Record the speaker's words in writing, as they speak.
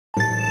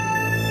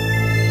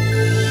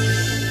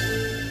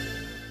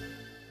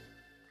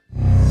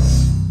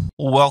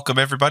Welcome,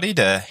 everybody,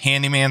 to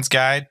Handyman's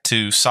Guide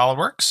to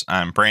SOLIDWORKS.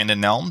 I'm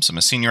Brandon Nelms. I'm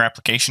a senior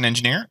application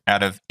engineer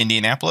out of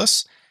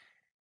Indianapolis,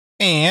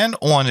 and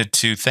wanted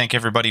to thank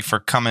everybody for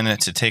coming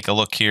to take a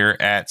look here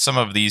at some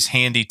of these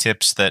handy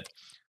tips that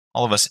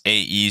all of us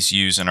AEs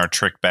use in our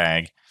trick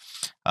bag,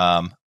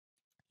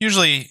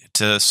 usually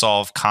to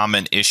solve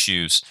common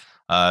issues.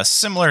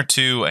 Similar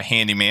to a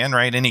handyman,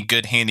 right? Any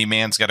good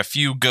handyman's got a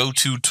few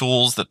go-to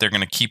tools that they're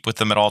going to keep with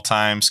them at all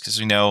times, because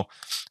we know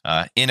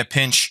in a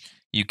pinch,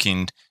 you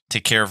can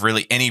take care of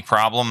really any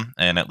problem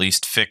and at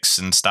least fix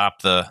and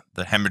stop the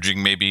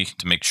hemorrhaging, maybe,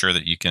 to make sure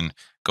that you can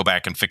go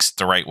back and fix it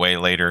the right way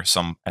later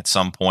at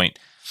some point.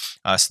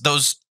 So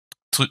those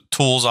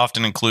tools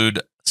often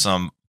include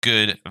some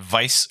good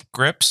vice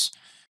grips,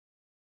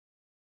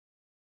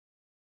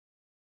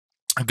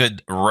 a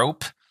good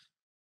rope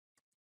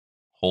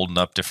holding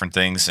up different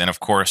things, and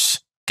of course,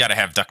 got to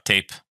have duct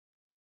tape,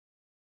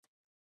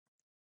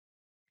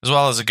 as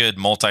well as a good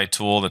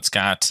multi-tool that's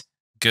got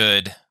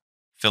good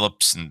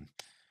Phillips and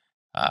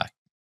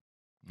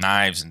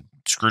knives and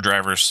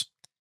screwdrivers.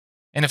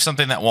 And if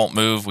something that won't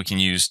move, we can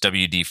use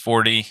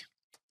WD-40,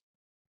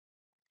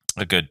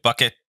 a good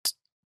bucket,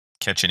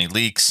 catch any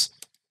leaks,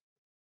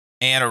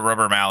 and a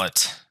rubber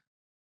mallet.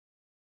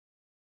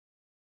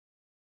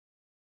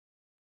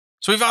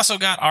 So we've also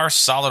got our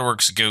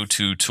SOLIDWORKS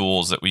go-to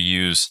tools that we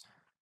use.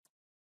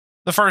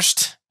 The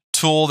first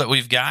tool that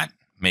we've got,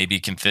 maybe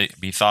can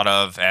be thought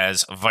of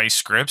as vice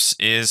grips,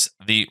 is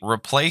the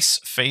replace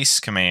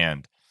face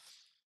command.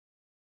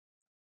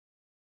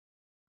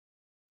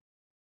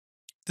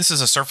 This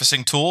is a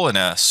surfacing tool and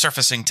a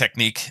surfacing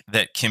technique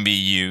that can be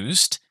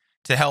used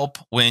to help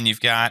when you've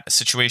got a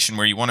situation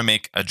where you want to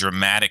make a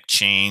dramatic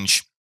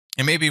change.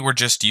 And maybe we're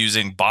just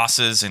using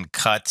bosses and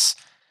cuts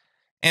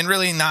and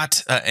really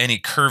not any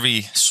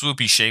curvy,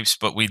 swoopy shapes,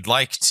 but we'd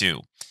like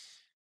to.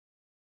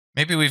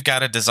 Maybe we've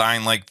got a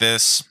design like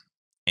this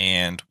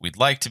and we'd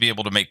like to be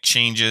able to make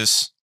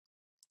changes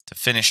to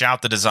finish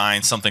out the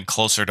design, something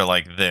closer to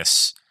like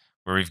this,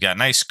 where we've got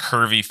nice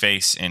curvy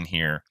face in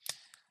here.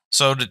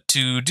 So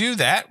to do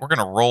that, we're going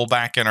to roll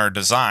back in our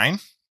design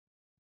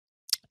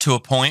to a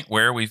point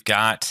where we've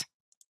got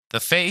the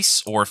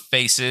face or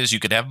faces, you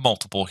could have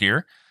multiple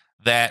here,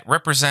 that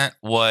represent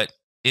what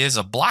is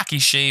a blocky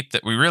shape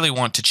that we really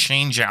want to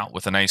change out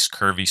with a nice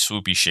curvy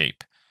swoopy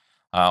shape,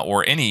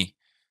 or any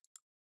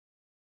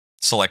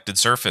selected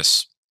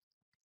surface.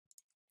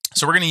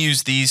 So we're going to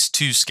use these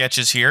two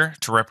sketches here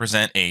to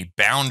represent a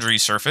boundary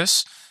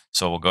surface.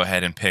 So we'll go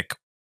ahead and pick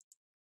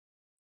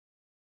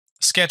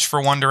sketch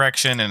for one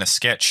direction and a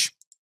sketch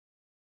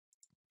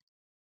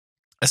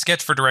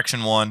for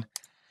direction 1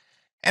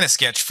 and a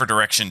sketch for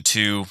direction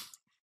 2.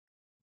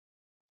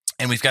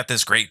 And we've got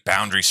this great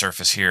boundary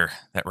surface here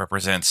that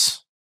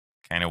represents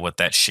kind of what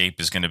that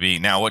shape is going to be.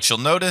 Now, what you'll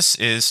notice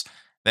is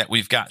that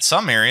we've got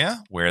some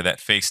area where that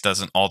face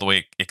doesn't all the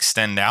way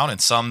extend out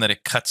and some that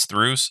it cuts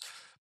through.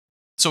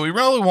 So we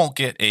really won't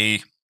get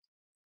a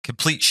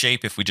complete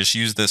shape if we just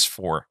use this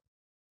for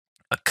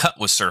a cut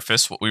with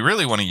surface. What we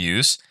really want to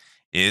use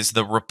is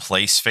the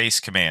replace face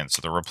command.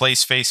 So the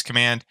replace face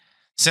command,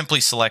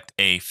 simply select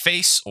a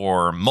face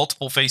or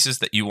multiple faces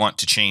that you want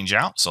to change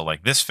out. So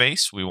like this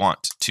face, we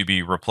want to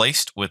be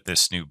replaced with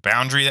this new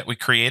boundary that we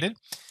created.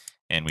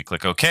 And we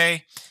click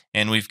OK.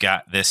 And we've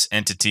got this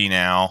entity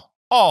now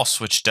all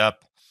switched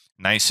up,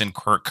 nice and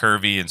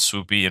curvy and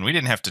swoopy. And we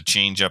didn't have to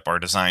change up our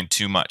design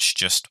too much,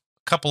 just a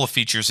couple of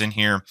features in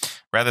here,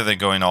 rather than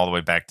going all the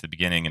way back to the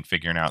beginning and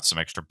figuring out some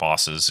extra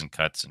bosses and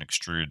cuts and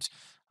extrudes.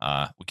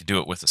 We could do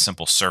it with a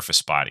simple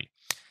surface body.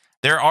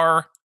 There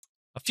are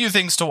a few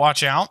things to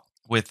watch out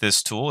with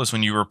this tool. Is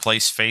when you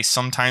replace face,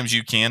 sometimes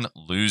you can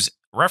lose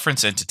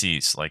reference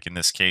entities. Like in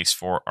this case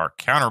for our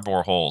counter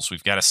bore holes,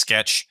 we've got a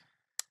sketch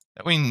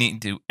that we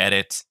need to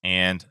edit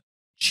and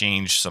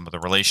change some of the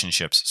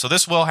relationships. So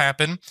this will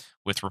happen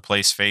with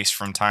replace face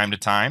from time to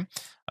time.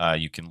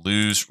 You can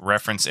lose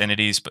reference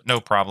entities, but no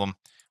problem.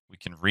 We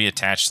can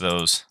reattach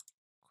those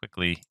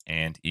quickly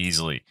and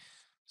easily.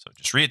 So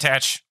just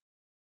reattach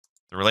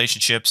the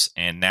relationships,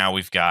 and now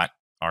we've got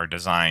our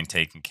design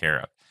taken care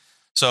of.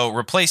 So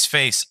replace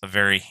face, a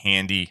very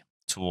handy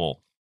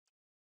tool.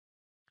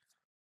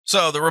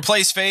 So the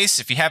replace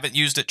face, if you haven't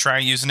used it, try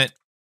using it.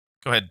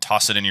 Go ahead and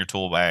toss it in your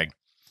tool bag.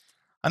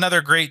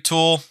 Another great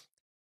tool,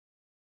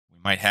 we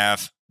might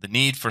have the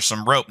need for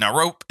some rope. Now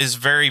rope is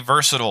very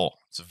versatile.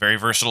 It's a very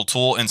versatile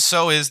tool, and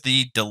so is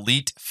the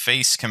delete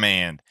face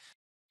command.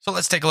 So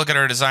let's take a look at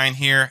our design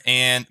here,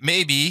 and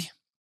maybe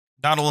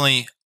not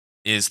only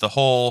is the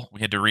hole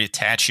we had to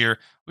reattach here,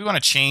 we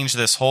want to change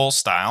this hole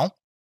style.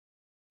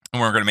 And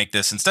we're going to make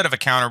this, instead of a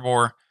counter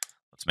bore,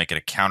 let's make it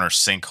a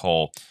countersink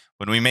hole.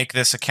 When we make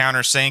this a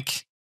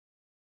countersink,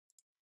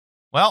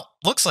 well,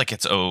 looks like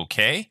it's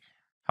okay.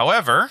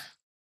 However,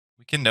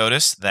 we can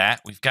notice that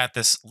we've got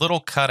this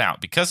little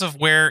cutout. Because of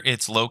where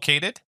it's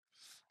located,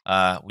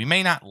 we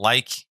may not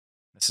like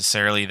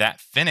necessarily that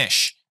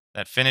finish.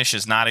 That finish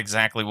is not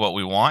exactly what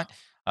we want.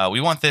 We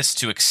want this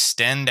to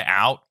extend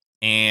out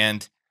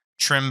and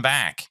trim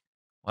back.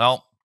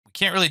 Well,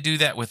 we can't really do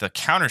that with a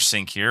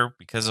countersink here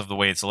because of the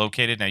way it's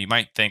located. Now you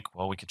might think,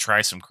 well, we could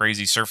try some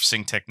crazy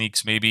surfacing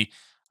techniques, maybe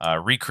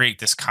recreate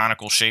this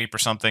conical shape or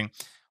something.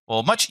 Well,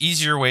 a much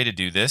easier way to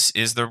do this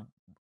is the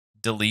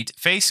delete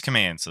face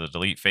command. So the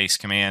delete face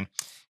command,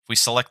 if we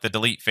select the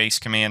delete face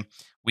command,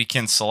 we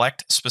can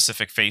select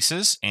specific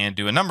faces and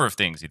do a number of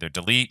things, either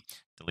delete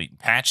and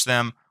patch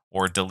them,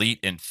 or delete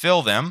and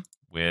fill them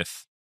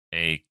with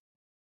a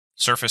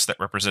surface that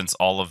represents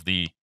all of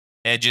the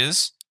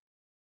edges,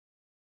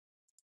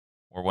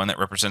 or one that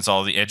represents all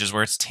of the edges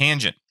where it's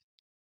tangent.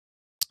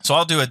 So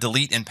I'll do a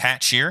delete and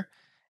patch here,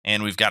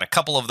 and we've got a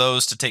couple of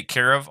those to take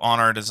care of on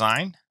our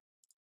design.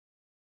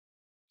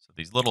 So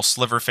these little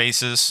sliver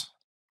faces.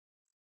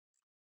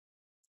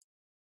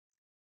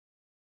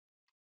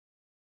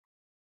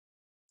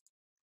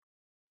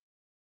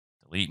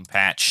 Delete and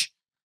patch.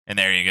 And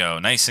there you go.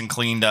 Nice and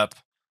cleaned up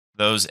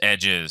those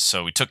edges.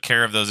 So we took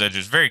care of those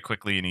edges very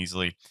quickly and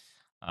easily.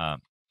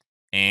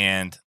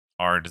 And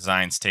our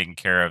design's taken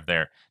care of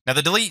there. Now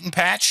the delete and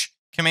patch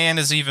command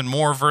is even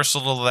more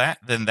versatile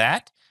than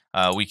that.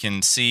 We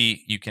can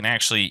see you can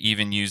actually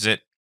even use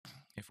it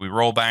if we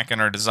roll back in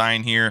our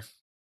design here.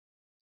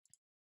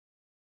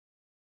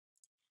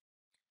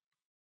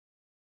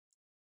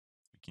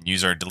 We can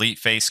use our delete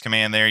face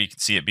command there. You can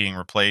see it being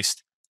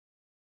replaced.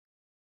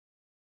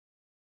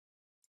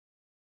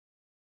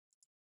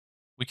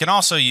 We can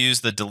also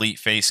use the delete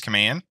face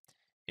command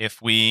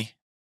if we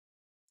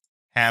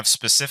have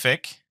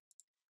specific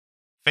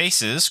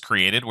faces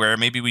created where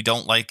maybe we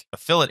don't like a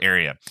fillet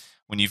area.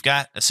 When you've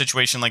got a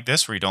situation like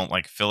this where you don't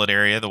like fillet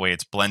area, the way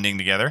it's blending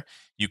together,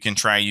 you can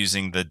try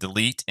using the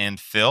delete and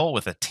fill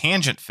with a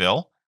tangent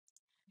fill.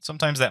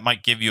 Sometimes that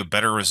might give you a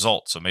better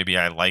result. So maybe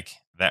I like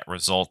that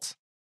result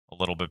a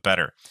little bit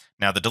better.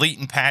 Now the delete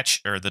and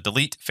patch, or the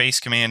delete face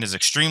command, is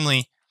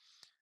extremely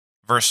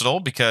versatile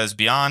because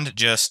beyond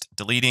just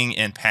deleting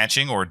and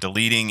patching or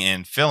deleting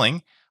and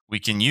filling, we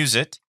can use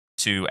it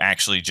to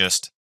actually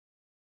just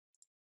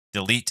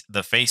delete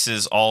the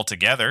faces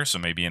altogether. So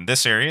maybe in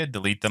this area,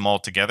 delete them all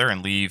together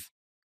and leave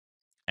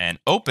an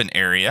open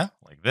area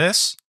like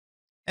this,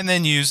 and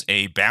then use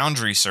a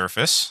boundary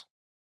surface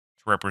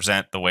to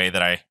represent the way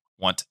that I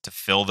want to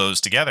fill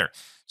those together.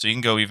 So you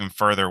can go even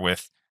further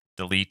with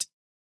delete,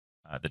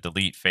 the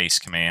delete face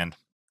command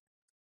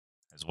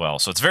as well.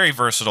 So it's very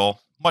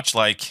versatile, much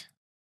like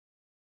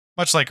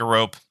a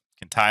rope. You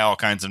can tie all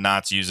kinds of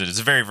knots, use it.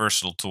 It's a very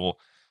versatile tool.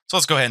 So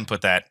let's go ahead and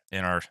put that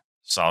in our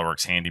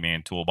SOLIDWORKS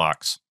Handyman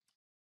toolbox.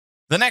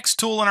 The next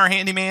tool in our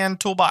Handyman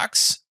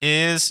toolbox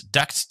is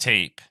duct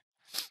tape.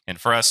 And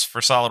for us,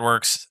 for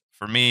SOLIDWORKS,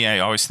 for me, I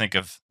always think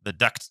of the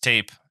duct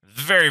tape.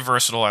 Very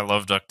versatile. I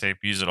love duct tape.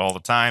 Use it all the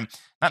time.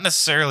 Not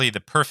necessarily the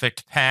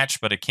perfect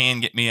patch, but it can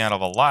get me out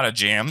of a lot of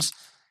jams.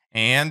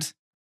 And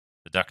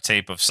the duct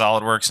tape of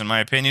SOLIDWORKS, in my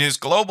opinion, is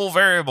global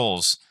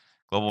variables.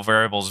 Global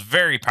variables,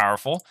 very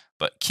powerful,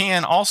 but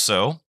can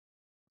also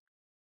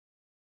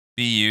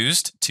be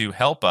used to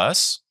help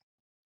us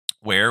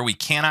where we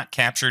cannot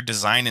capture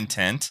design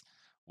intent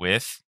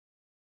with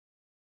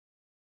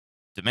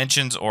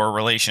dimensions or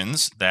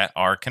relations that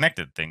are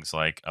connected. Things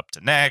like up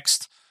to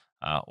next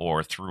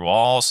or through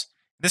alls.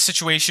 In this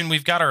situation,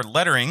 we've got our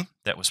lettering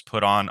that was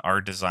put on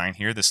our design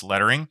here, this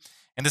lettering.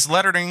 And this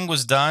lettering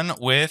was done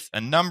with a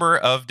number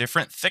of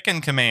different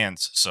thicken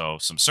commands. So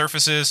some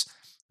surfaces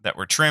that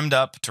were trimmed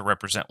up to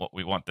represent what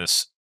we want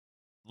this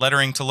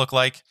lettering to look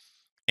like.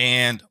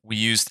 And we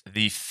used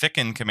the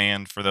thicken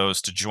command for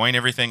those to join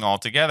everything all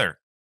together.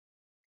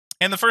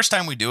 And the first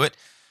time we do it,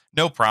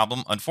 no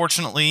problem.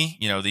 Unfortunately,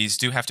 these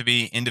do have to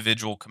be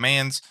individual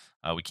commands.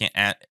 We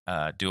can't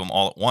do them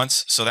all at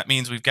once. So that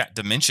means we've got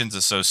dimensions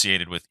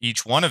associated with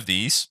each one of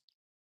these.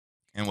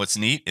 And what's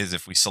neat is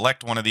if we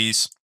select one of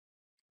these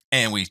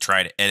and we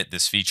try to edit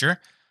this feature,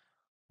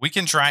 we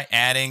can try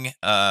adding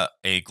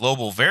a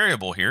global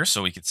variable here.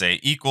 So we could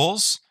say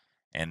equals,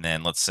 and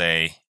then let's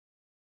say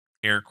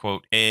air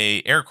quote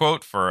a air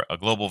quote for a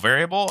global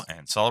variable.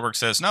 And SOLIDWORKS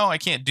says, no, I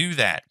can't do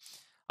that.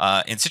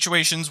 In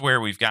situations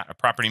where we've got a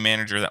property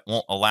manager that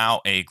won't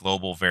allow a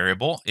global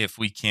variable, if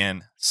we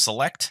can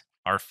select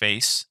our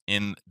face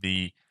in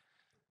the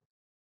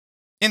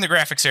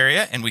graphics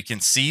area and we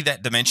can see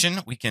that dimension,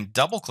 we can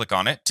double click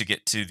on it to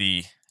get to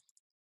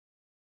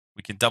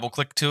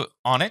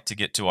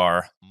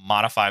our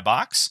modify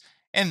box,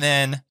 and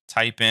then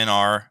type in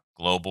our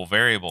global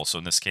variable. So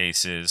in this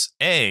case is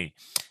A.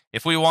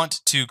 If we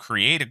want to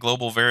create a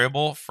global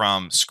variable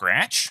from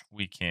scratch,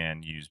 we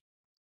can use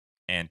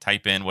and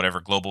type in whatever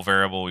global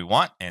variable we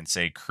want and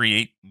say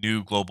create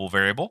new global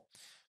variable.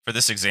 For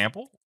this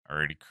example, I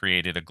already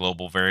created a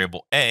global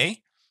variable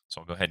A.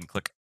 So I'll go ahead and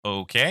click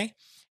OK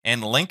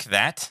and link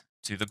that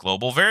to the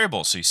global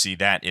variable. So you see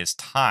that is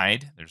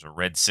tied. There's a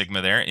red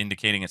sigma there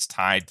indicating it's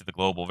tied to the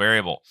global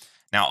variable.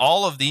 Now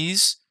all of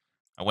these,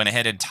 I went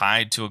ahead and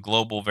tied to a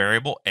global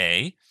variable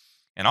A.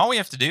 And all we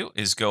have to do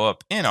is go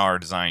up in our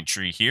design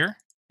tree here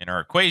in our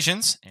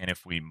equations. And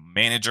if we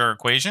manage our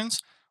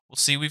equations, we'll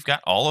see we've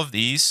got all of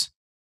these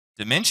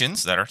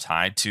dimensions that are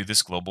tied to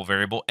this global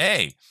variable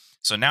A.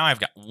 So now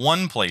I've got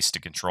one place to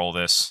control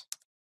this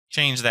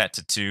change that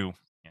to 2,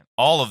 and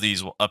all of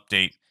these will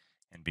update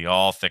and be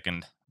all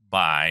thickened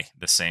by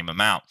the same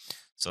amount.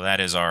 So that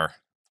is our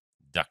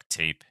duct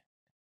tape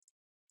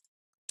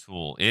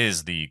tool,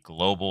 is the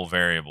global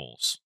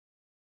variables.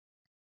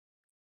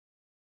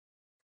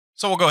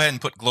 So we'll go ahead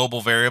and put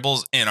global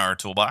variables in our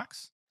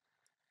toolbox.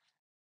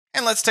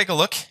 And let's take a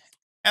look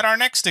at our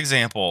next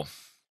example.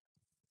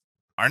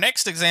 Our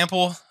next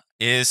example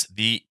is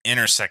the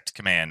intersect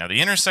command. Now,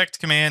 the intersect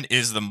command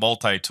is the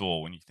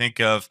multi-tool. When you think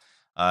of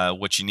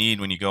what you need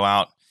when you go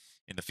out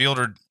in the field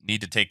or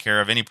need to take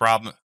care of any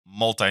problem,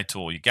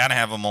 multi-tool. You got to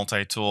have a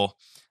multi-tool.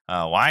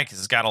 Why? Because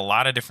it's got a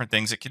lot of different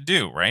things it can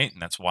do, right?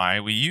 And that's why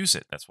we use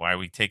it. That's why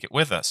we take it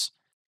with us.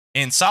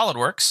 In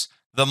SOLIDWORKS,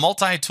 the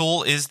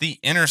multi-tool is the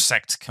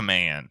intersect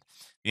command.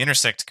 The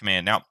intersect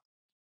command. Now,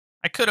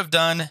 I could have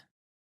done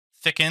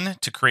thicken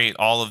to create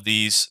all of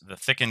these, the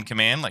thicken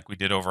command like we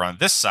did over on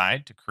this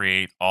side to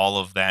create all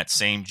of that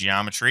same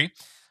geometry.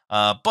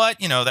 But,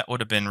 that would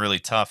have been really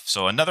tough.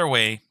 So another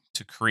way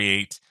to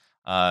create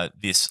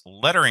this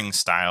lettering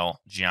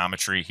style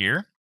geometry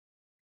here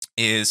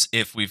is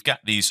if we've got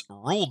these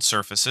ruled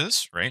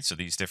surfaces, right? So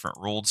these different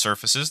ruled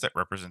surfaces that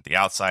represent the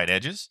outside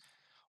edges.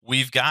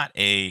 We've got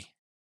a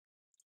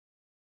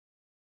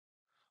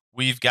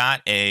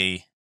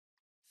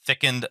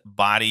thickened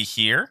body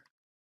here.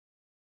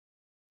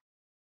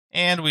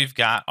 And we've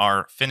got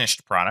our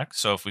finished product.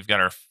 So if we've got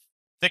our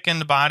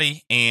thickened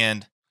body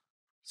and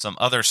some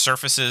other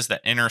surfaces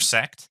that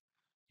intersect,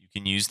 you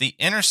can use the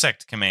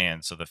intersect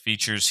command. So the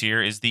features here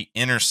is the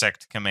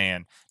intersect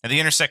command. Now the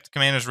intersect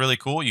command is really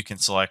cool. You can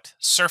select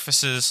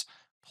surfaces,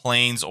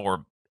 planes,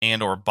 or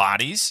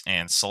bodies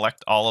and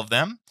select all of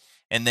them.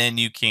 And then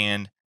you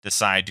can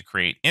decide to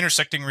create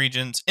intersecting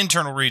regions,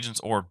 internal regions,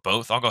 or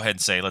both. I'll go ahead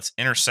and say let's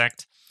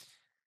intersect.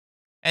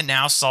 And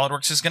now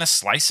SOLIDWORKS is going to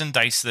slice and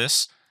dice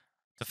this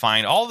to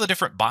find all the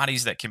different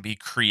bodies that can be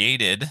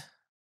created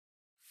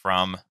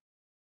from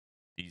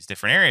these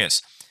different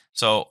areas.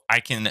 So I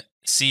can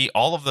see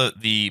all of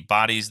the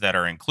bodies that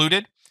are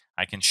included.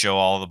 I can show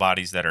all of the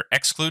bodies that are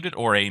excluded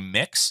or a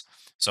mix.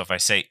 So if I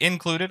say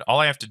included, all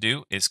I have to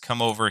do is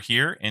come over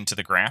here into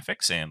the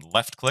graphics and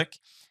left click,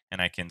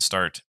 and I can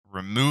start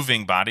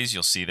removing bodies.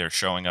 You'll see they're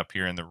showing up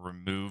here in the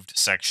removed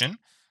section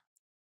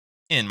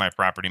in my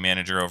property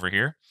manager over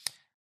here.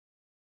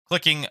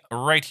 Clicking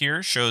right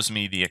here shows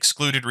me the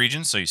excluded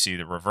region. So you see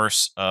the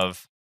reverse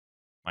of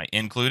my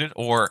included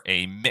or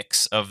a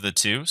mix of the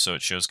two. So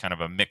it shows kind of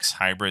a mix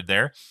hybrid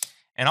there.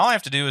 And all I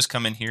have to do is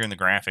come in here in the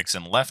graphics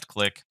and left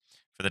click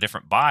for the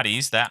different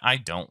bodies that I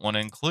don't want to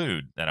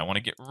include, that I want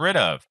to get rid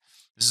of.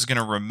 This is going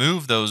to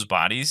remove those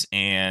bodies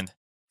and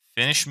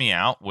finish me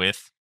out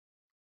with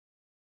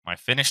my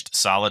finished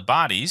solid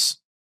bodies.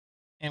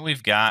 And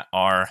we've got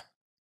our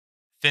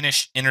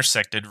finished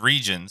intersected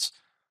regions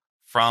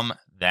from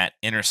that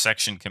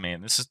intersection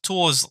command. This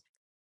tool is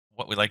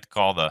what we like to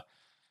call the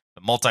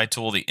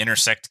multi-tool, the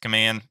intersect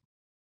command.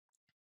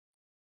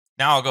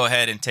 Now I'll go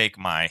ahead and take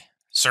my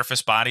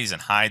surface bodies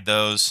and hide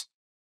those.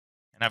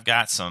 And I've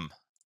got some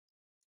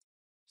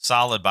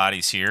solid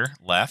bodies here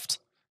left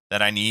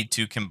that I need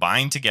to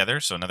combine together.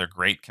 So another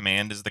great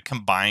command is the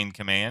combine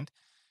command.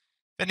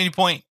 If at any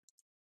point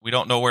we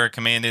don't know where a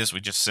command is, we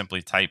just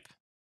simply type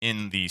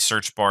in the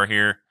search bar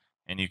here,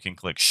 and you can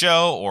click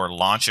show or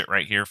launch it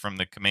right here from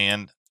the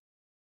command.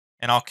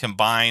 And I'll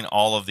combine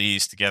all of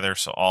these together.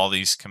 So all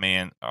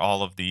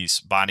of these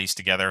bodies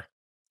together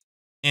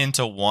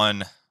into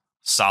one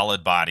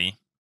solid body.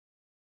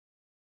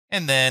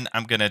 And then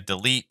I'm going to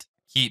delete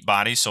keep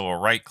bodies. So we'll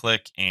right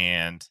click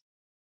and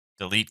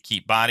delete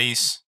keep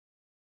bodies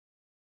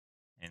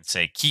and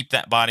say keep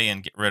that body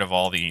and get rid of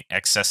all the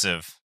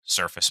excessive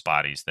surface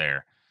bodies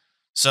there.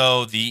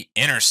 So the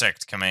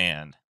intersect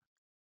command,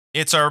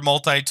 it's our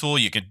multi-tool.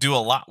 You can do a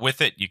lot with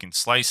it. You can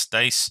slice,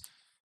 dice,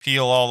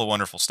 peel, all the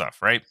wonderful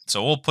stuff, right?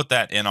 So we'll put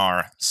that in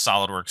our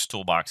SOLIDWORKS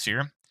toolbox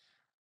here.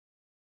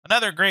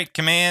 Another great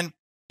command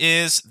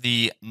is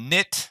the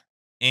knit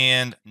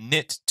and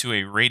knit to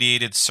a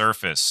radiated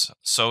surface.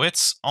 So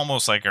it's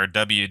almost like our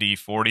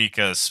WD-40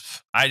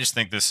 because I just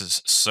think this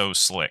is so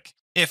slick.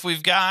 If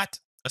we've got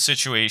a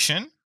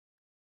situation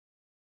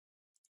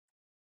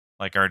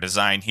like our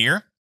design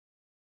here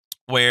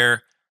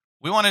where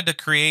we wanted to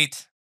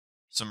create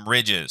some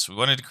ridges, we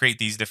wanted to create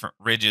these different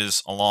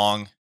ridges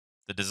along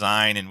the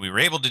design, and we were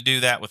able to do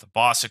that with a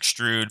boss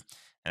extrude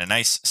and a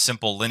nice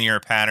simple linear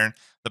pattern.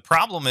 The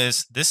problem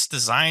is this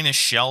design is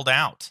shelled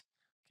out.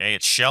 Okay,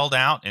 it's shelled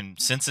out, and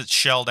since it's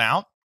shelled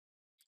out,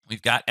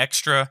 we've got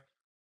extra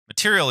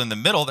material in the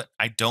middle that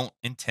I don't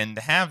intend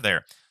to have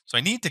there. So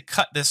I need to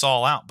cut this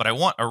all out, but I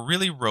want a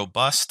really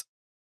robust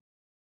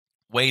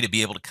way to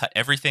be able to cut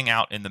everything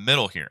out in the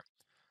middle here.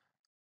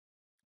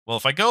 Well,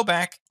 if I go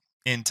back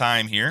in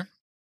time here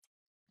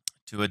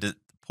to a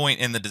point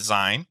in the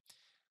design,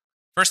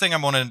 first thing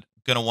I'm going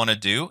to want to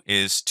do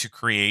is to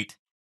create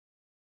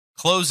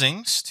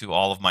closings to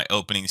all of my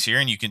openings here.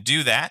 And you can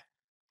do that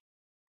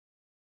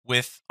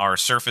with our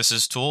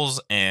surfaces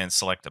tools and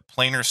select a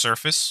planar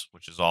surface,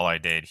 which is all I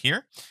did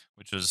here,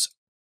 which was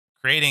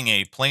creating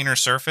a planar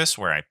surface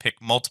where I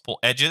pick multiple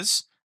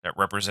edges that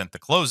represent the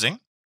closing.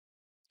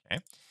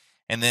 Okay.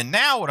 And then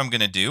now what I'm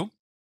going to do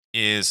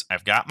is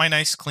I've got my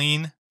nice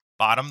clean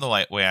bottom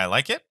the way I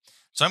like it.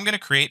 So I'm going to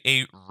create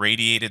a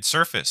radiated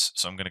surface.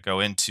 So I'm going to go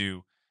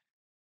into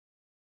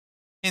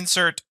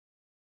Insert,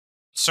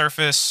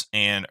 Surface,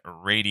 and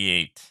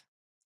Radiate.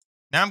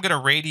 Now I'm going to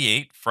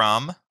radiate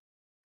from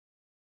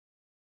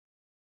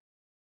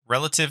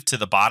relative to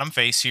the bottom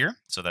face here.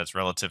 So that's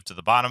relative to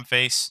the bottom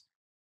face.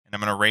 And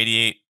I'm going to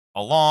radiate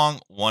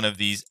along one of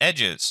these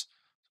edges.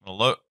 I'm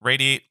going to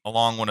radiate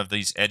along one of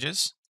these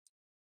edges.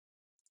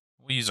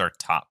 We'll use our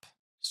top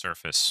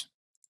surface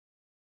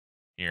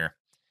here.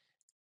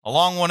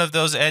 Along one of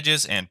those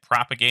edges and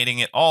propagating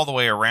it all the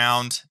way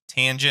around,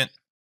 tangent,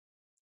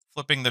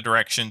 flipping the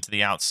direction to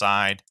the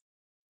outside,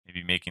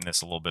 maybe making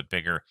this a little bit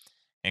bigger,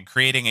 and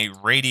creating a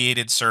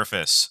radiated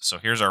surface. So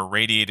here's our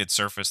radiated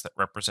surface that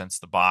represents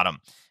the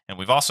bottom. And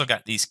we've also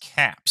got these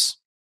caps.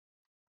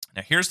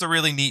 Now here's the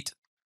really neat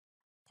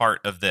part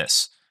of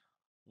this.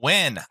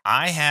 When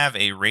I have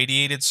a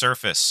radiated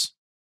surface,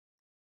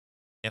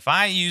 if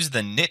I use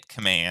the knit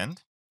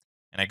command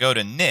and I go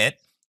to knit,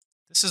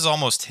 this is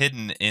almost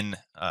hidden in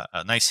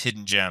a nice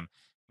hidden gem.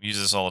 We use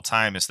this all the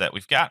time, is that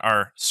we've got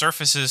our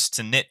surfaces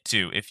to knit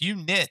to. If you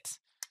knit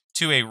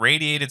to a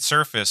radiated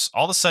surface,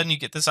 all of a sudden you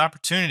get this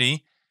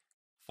opportunity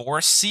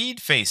for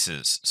seed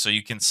faces. So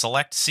you can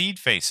select seed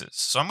faces.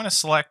 So I'm going to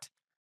select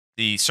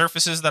the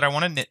surfaces that I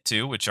want to knit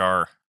to, which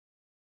are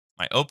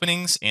my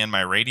openings and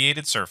my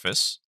radiated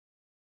surface.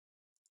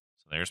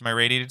 So there's my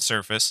radiated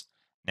surface.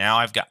 Now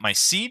I've got my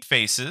seed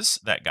faces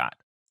that got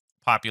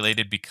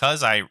populated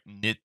because I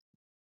knit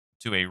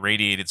to a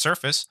radiated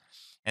surface.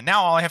 And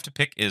now all I have to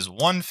pick is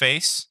one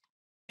face.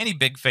 Any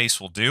big face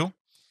will do.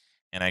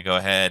 And I go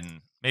ahead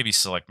and maybe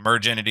select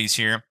merge entities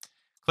here.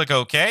 Click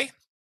OK.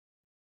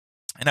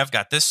 And I've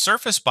got this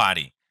surface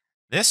body.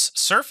 This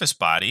surface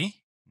body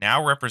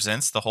now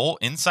represents the whole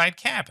inside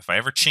cap. If I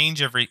ever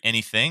change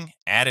anything,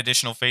 add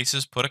additional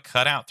faces, put a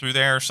cutout through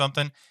there or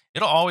something,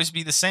 it'll always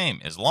be the same.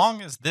 As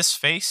long as this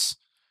face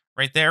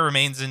right there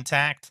remains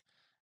intact,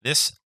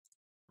 this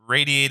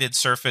radiated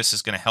surface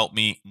is going to help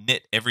me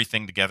knit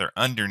everything together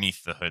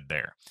underneath the hood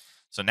there.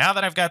 So now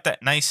that I've got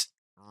that nice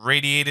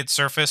radiated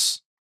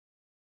surface,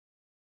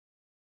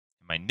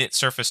 my knit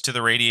surface to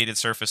the radiated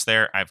surface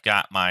there, I've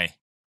got my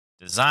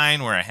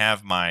design where I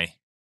have my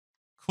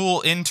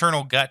cool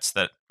internal guts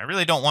that I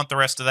really don't want the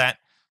rest of that.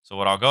 So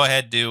what I'll go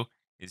ahead and do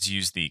is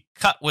use the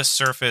cut with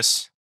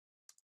surface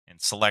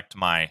and select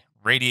my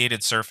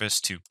radiated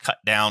surface to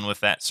cut down with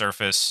that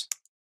surface.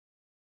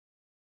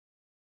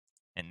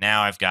 And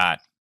now I've got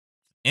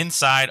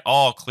inside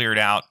all cleared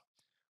out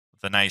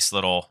with a nice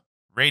little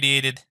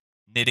radiated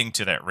knitting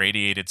to that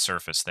radiated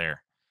surface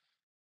there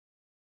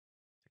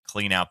to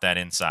clean out that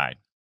inside.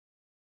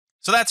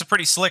 So that's a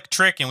pretty slick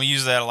trick, and we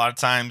use that a lot of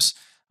times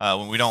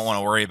when we don't want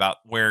to worry about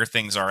where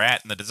things are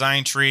at in the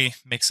design tree.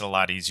 Makes it a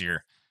lot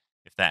easier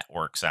if that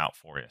works out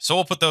for you. So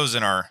we'll put those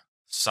in our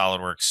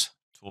SOLIDWORKS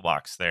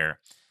toolbox there.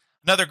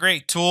 Another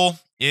great tool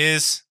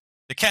is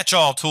the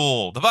catch-all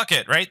tool, the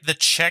bucket, right? The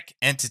check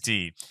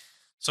entity.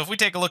 So if we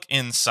take a look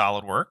in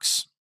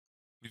SOLIDWORKS,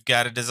 we've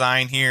got a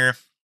design here.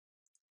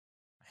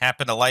 I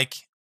happen to like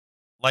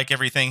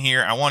everything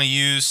here. I want to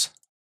use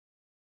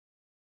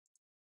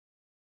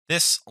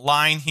this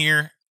line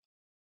here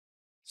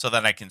so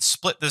that I can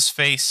split this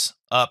face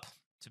up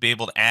to be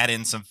able to add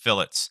in some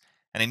fillets.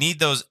 And I need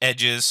those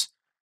edges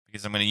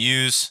because I'm going to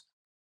use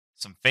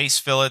some face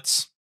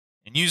fillets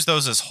and use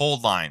those as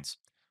hold lines.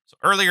 So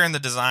earlier in the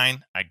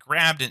design, I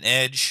grabbed an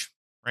edge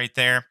right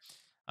there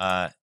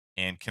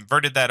and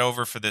converted that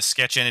over for this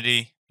sketch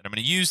entity. And I'm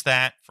going to use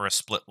that for a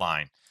split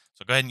line.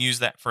 So go ahead and use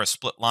that for a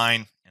split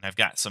line. And I've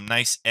got some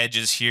nice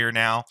edges here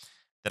now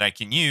that I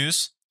can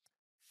use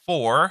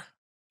for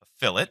a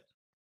fillet.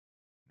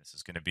 This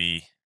is going to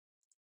be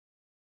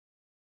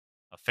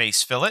a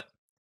face fillet.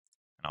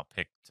 And I'll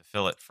pick to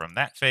fillet from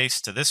that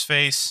face to this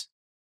face.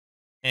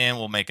 And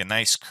we'll make a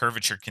nice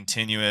curvature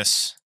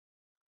continuous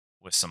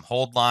with some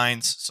hold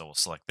lines. So we'll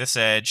select this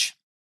edge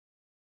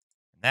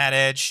and that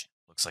edge.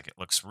 Looks like it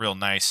looks real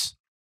nice.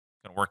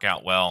 Going to work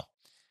out well.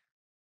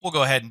 We'll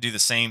go ahead and do the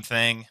same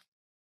thing.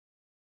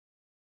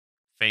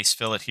 Face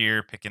fillet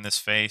here, picking this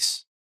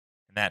face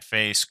and that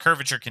face.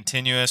 Curvature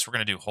continuous. We're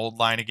going to do hold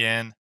line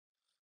again.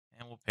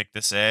 And we'll pick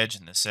this edge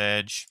and this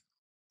edge.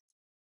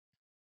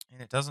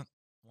 And it doesn't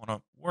want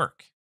to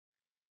work.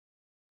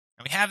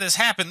 And we have this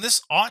happen.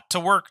 This ought to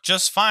work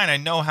just fine. I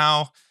know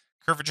how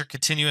curvature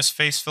continuous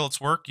face fillets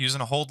work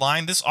using a hold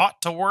line. This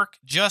ought to work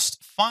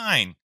just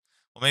fine.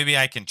 Well, maybe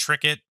I can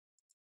trick it.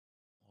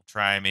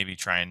 We'll maybe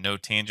try a no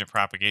tangent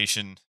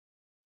propagation.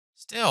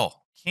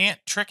 Still can't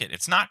trick it.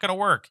 It's not going to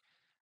work.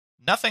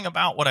 Nothing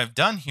about what I've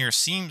done here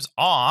seems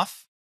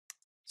off.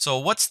 So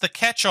what's the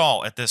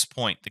catch-all at this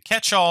point? The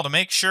catch-all to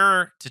make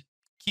sure to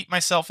keep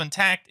myself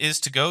intact is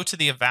to go to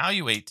the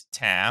Evaluate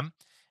tab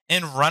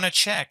and run a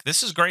check.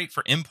 This is great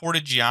for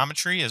imported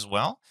geometry as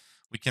well.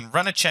 We can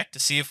run a check to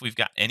see if we've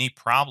got any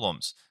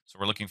problems. So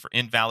we're looking for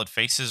invalid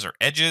faces or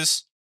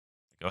edges.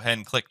 go ahead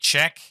and click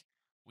check.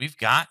 We've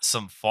got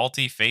some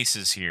faulty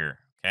faces here.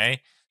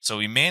 Okay. So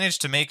we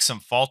managed to make some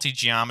faulty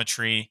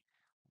geometry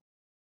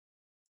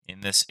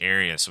in this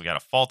area. So we got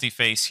a faulty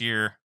face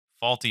here,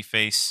 faulty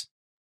face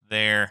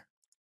there,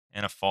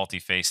 and a faulty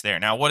face there.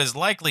 Now, what has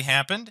likely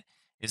happened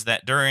is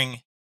that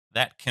during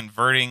that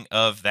converting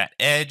of that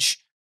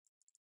edge,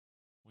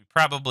 we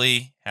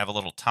probably have a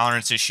little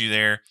tolerance issue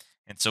there.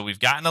 And so we've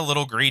gotten a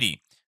little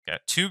greedy.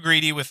 Got too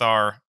greedy with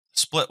our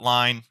split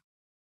line.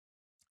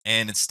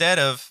 And instead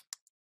of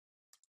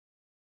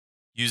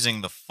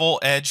using the full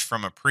edge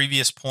from a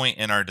previous point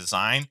in our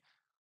design,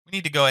 we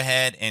need to go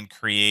ahead and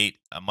create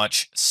a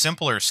much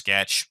simpler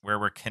sketch where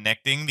we're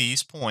connecting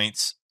these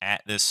points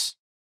at this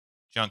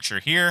juncture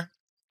here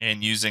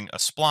and using a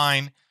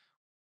spline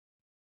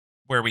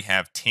where we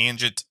have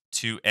tangent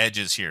to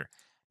edges here.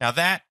 Now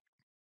that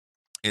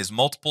is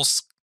multiple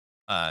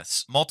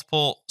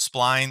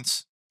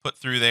splines put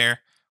through there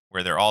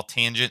where they're all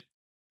tangent.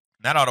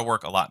 And that ought to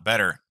work a lot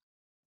better.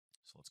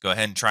 So let's go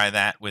ahead and try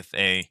that with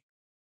a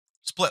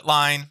split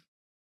line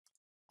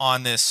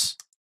on this.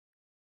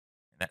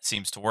 That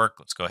seems to work.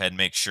 Let's go ahead and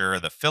make sure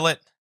the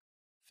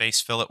face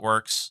fillet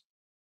works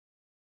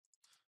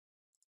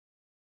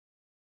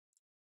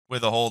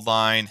with a hold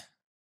line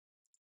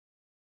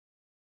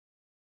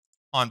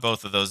on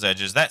both of those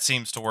edges. That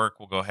seems to work.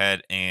 We'll go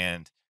ahead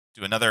and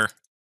do another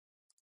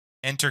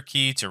enter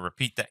key to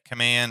repeat that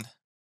command.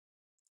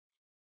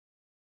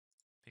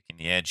 Picking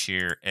the edge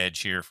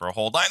here for a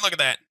hold line. Look at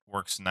that.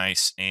 Works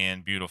nice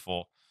and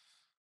beautiful.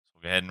 So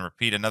we'll go ahead and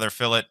repeat another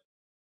fillet.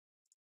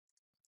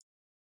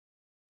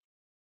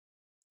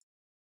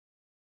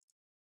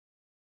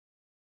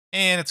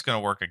 And it's going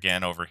to work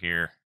again over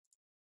here,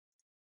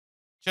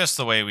 just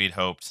the way we'd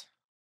hoped.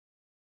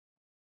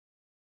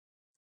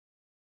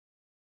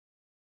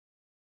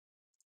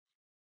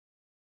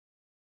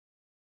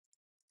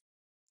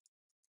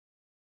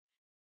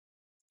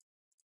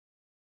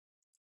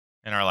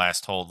 And our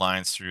last hold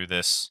lines through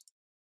this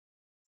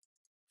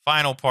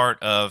final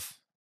part of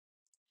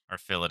our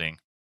filleting.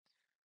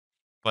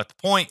 But the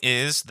point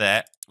is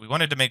that we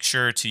wanted to make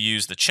sure to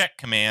use the check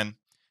command.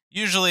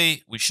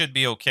 Usually we should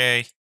be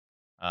okay,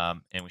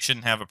 and we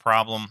shouldn't have a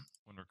problem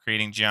when we're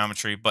creating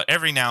geometry. But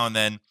every now and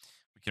then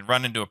we can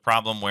run into a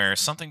problem where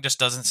something just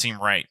doesn't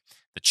seem right.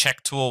 The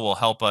check tool will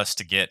help us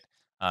to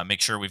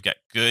make sure we've got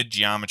good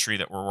geometry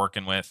that we're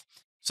working with.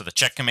 So the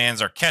check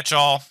commands are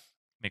catch-all.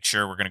 Make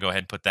sure we're going to go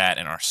ahead and put that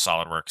in our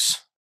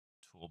SOLIDWORKS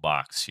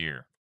toolbox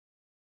here.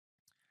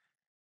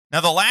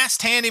 Now the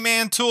last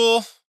handyman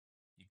tool,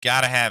 you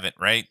got to have it,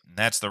 right? And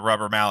that's the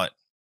rubber mallet.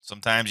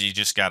 Sometimes you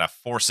just got to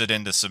force it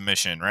into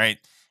submission, right?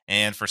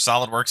 And for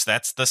SOLIDWORKS,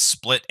 that's the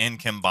split and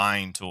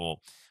combine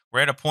tool. We're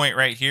at a point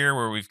right here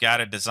where we've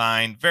got a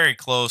design very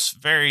close,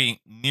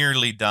 very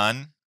nearly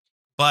done.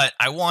 But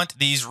I want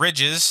these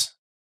ridges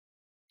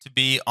to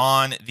be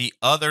on the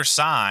other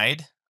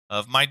side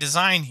of my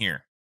design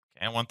here.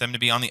 Okay, I want them to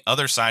be on the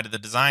other side of the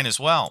design as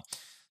well.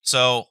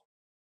 So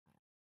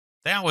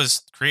that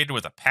was created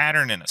with a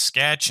pattern and a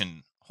sketch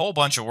and a whole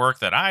bunch of work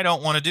that I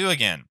don't want to do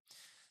again.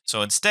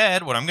 So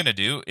instead, what I'm going to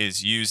do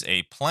is use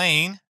a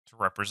plane to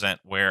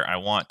represent where I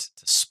want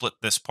to split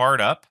this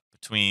part up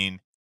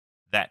between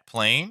that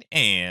plane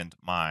and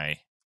my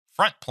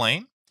front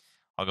plane.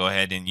 I'll go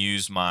ahead and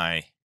use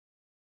my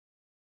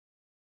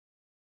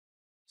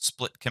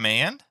split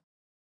command.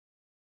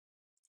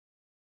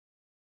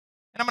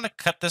 And I'm going to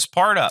cut this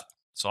part up.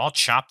 So I'll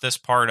chop this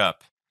part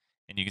up.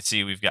 And you can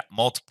see we've got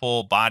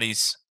multiple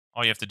bodies.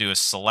 All you have to do is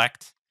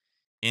select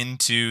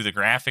into the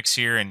graphics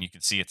here, and you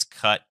can see it's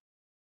cut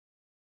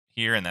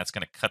here, and that's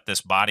going to cut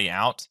this body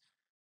out.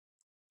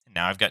 And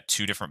now I've got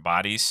two different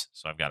bodies.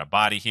 So I've got a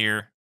body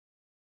here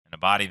and a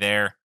body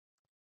there.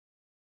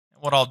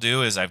 And what I'll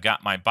do is I've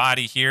got my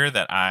body here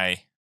that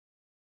I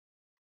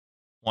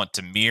want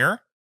to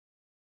mirror.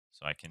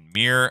 So I can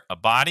mirror a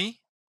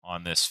body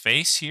on this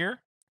face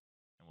here.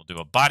 And we'll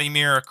do a body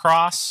mirror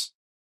across.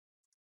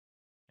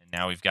 And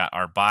now we've got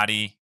our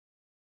body,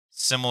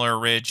 similar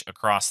ridge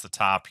across the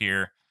top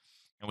here.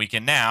 And we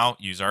can now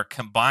use our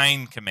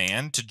combine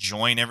command to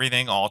join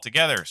everything all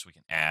together. So we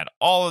can add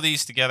all of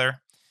these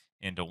together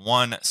into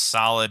one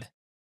solid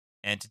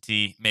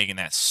entity, making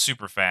that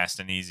super fast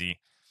and easy,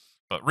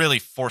 but really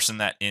forcing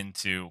that in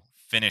to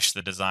finish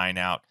the design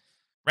out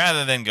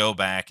rather than go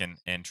back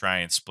and try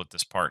and split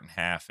this part in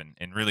half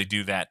and really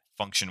do that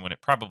function when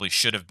it probably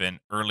should have been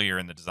earlier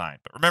in the design.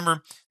 But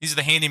remember, these are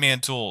the handyman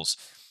tools,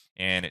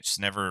 and it's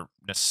never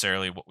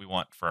necessarily what we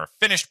want for our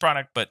finished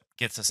product, but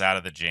gets us out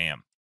of the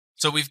jam.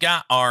 So we've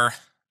got our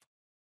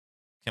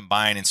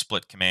combine and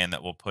split command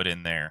that we'll put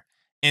in there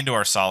into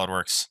our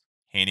SOLIDWORKS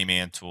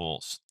handyman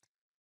tools.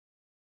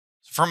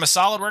 From a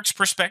SOLIDWORKS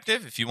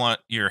perspective, if you want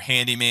your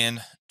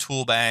handyman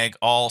tool bag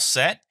all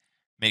set,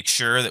 make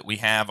sure that we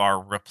have our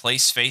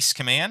replace face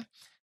command,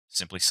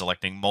 simply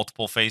selecting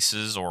multiple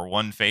faces or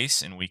one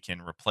face, and we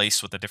can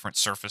replace with a different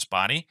surface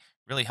body.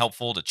 Really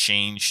helpful to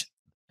change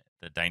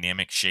the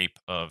dynamic shape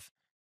of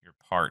your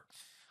part.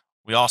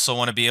 We also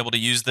want to be able to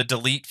use the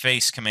delete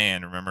face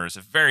command. Remember, it's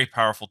a very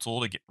powerful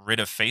tool to get rid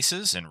of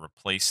faces and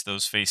replace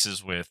those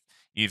faces with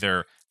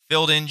either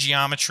filled in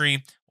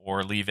geometry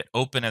or leave it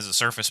open as a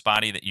surface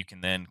body that you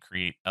can then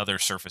create other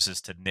surfaces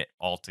to knit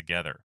all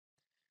together.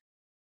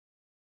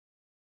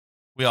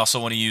 We also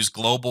want to use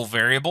global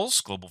variables.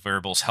 Global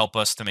variables help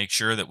us to make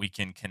sure that we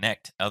can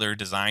connect other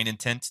design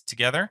intent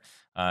together.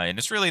 And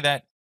it's really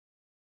that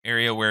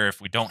area where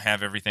if we don't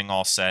have everything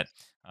all set,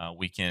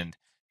 we can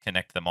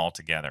connect them all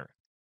together.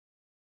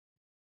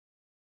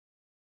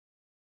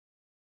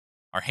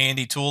 Our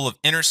handy tool of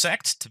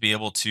intersect to be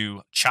able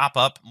to chop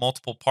up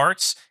multiple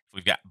parts. If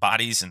we've got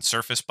bodies and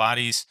surface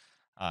bodies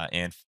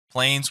and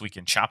planes, we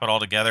can chop it all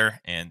together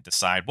and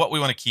decide what we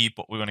want to keep,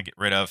 what we want to get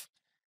rid of,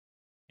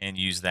 and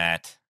use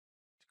that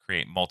to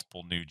create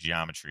multiple new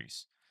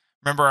geometries.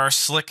 Remember our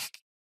slick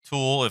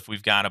tool, if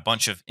we've got a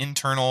bunch of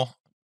internal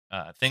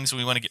things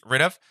we want to get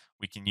rid of,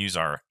 we can use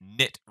our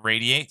knit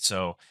radiate.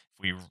 So if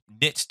we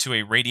knit to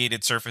a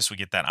radiated surface, we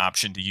get that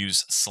option to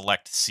use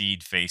select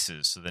seed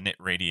faces. So the knit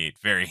radiate,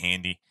 very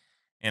handy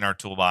in our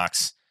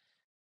toolbox.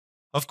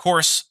 Of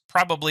course,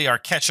 probably our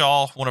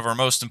catch-all, one of our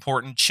most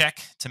important,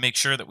 check to make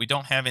sure that we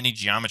don't have any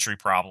geometry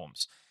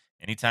problems.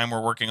 Anytime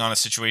we're working on a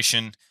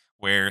situation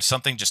where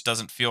something just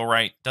doesn't feel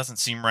right, doesn't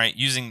seem right,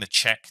 using the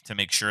check to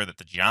make sure that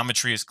the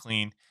geometry is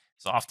clean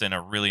is often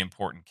a really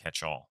important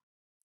catch-all.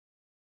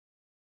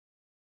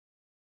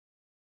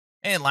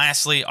 And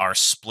lastly, our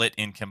split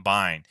and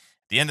combine.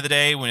 At the end of the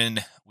day,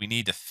 when we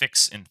need to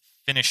fix and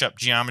finish up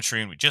geometry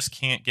and we just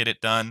can't get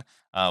it done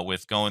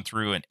with going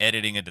through and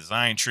editing a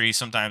design tree,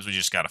 sometimes we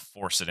just got to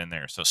force it in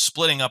there. So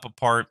splitting up a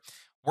part,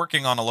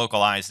 working on a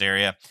localized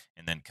area,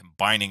 and then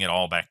combining it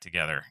all back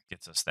together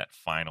gets us that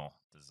final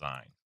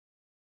design.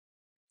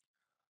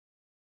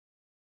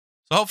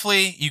 So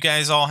hopefully you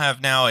guys all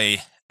have now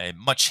a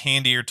much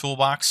handier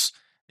toolbox